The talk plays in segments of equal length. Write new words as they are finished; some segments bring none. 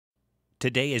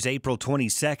Today is April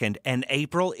 22nd, and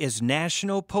April is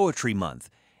National Poetry Month.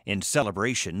 In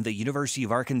celebration, the University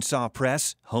of Arkansas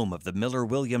Press, home of the Miller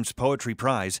Williams Poetry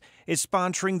Prize, is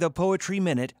sponsoring the Poetry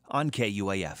Minute on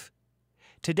KUAF.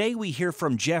 Today we hear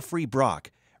from Geoffrey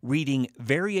reading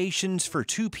Variations for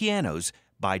Two Pianos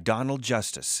by Donald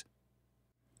Justice.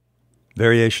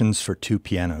 Variations for Two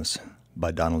Pianos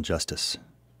by Donald Justice.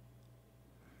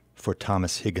 For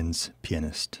Thomas Higgins,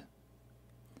 pianist.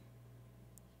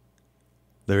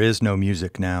 There is no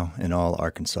music now in all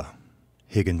Arkansas.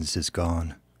 Higgins is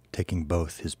gone, taking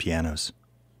both his pianos.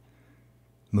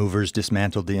 Movers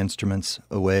dismantled the instruments,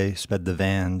 away sped the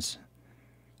vans.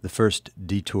 The first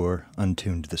detour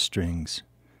untuned the strings.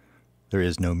 There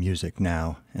is no music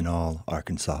now in all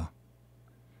Arkansas.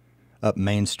 Up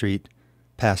Main Street,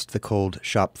 past the cold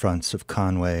shop fronts of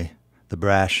Conway, the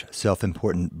brash,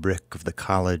 self-important brick of the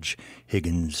college,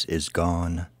 Higgins is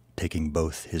gone, taking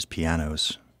both his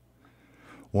pianos.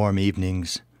 Warm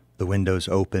evenings, the windows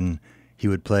open, he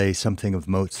would play something of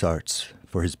Mozart's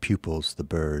for his pupils, the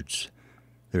birds.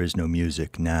 There is no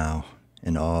music now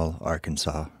in all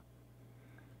Arkansas.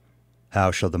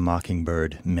 How shall the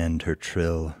mockingbird mend her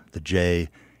trill, the jay,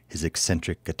 his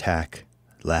eccentric attack,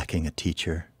 lacking a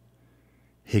teacher?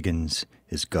 Higgins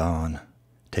is gone,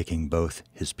 taking both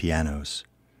his pianos.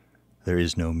 There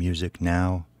is no music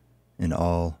now in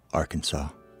all Arkansas.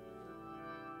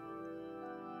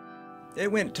 It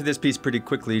went to this piece pretty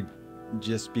quickly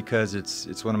just because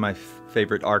it's one of my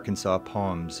favorite Arkansas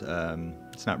poems.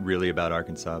 It's not really about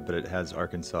Arkansas, but it has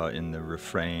Arkansas in the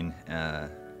refrain.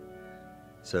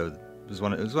 So it was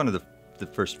one of the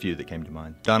first few that came to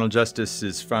mind. Donald Justice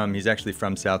he's actually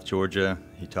from South Georgia.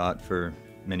 He taught for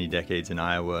many decades in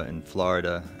Iowa and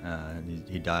Florida.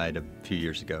 He died a few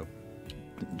years ago.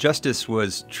 Justice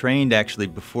was trained, actually,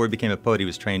 before he became a poet, he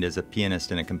was trained as a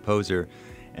pianist and a composer,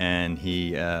 and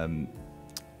he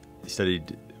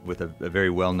studied with a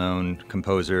very well-known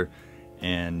composer,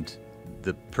 and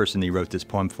the person he wrote this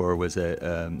poem for was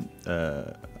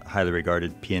a highly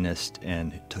regarded pianist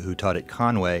and who taught at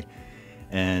Conway.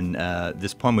 And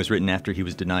this poem was written after he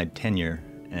was denied tenure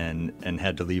and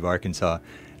had to leave Arkansas.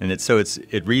 And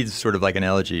it reads sort of like an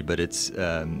elegy, but it's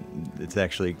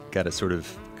actually got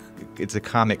it's a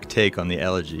comic take on the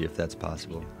elegy, if that's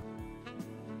possible.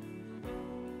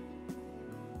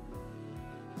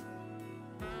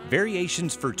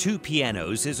 Variations for Two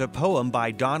Pianos is a poem by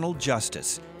Donald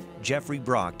Justice. Geoffrey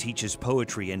teaches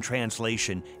poetry and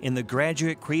translation in the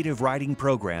Graduate Creative Writing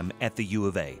program at the U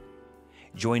of A.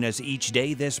 Join us each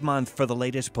day this month for the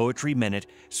latest Poetry Minute,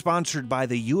 sponsored by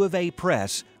the U of A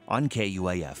Press on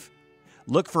KUAF.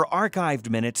 Look for archived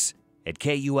minutes at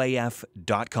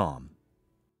KUAF.com.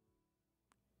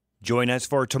 Join us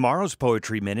for tomorrow's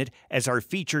Poetry Minute, as our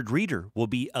featured reader will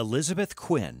be Elizabeth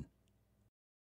Quinn.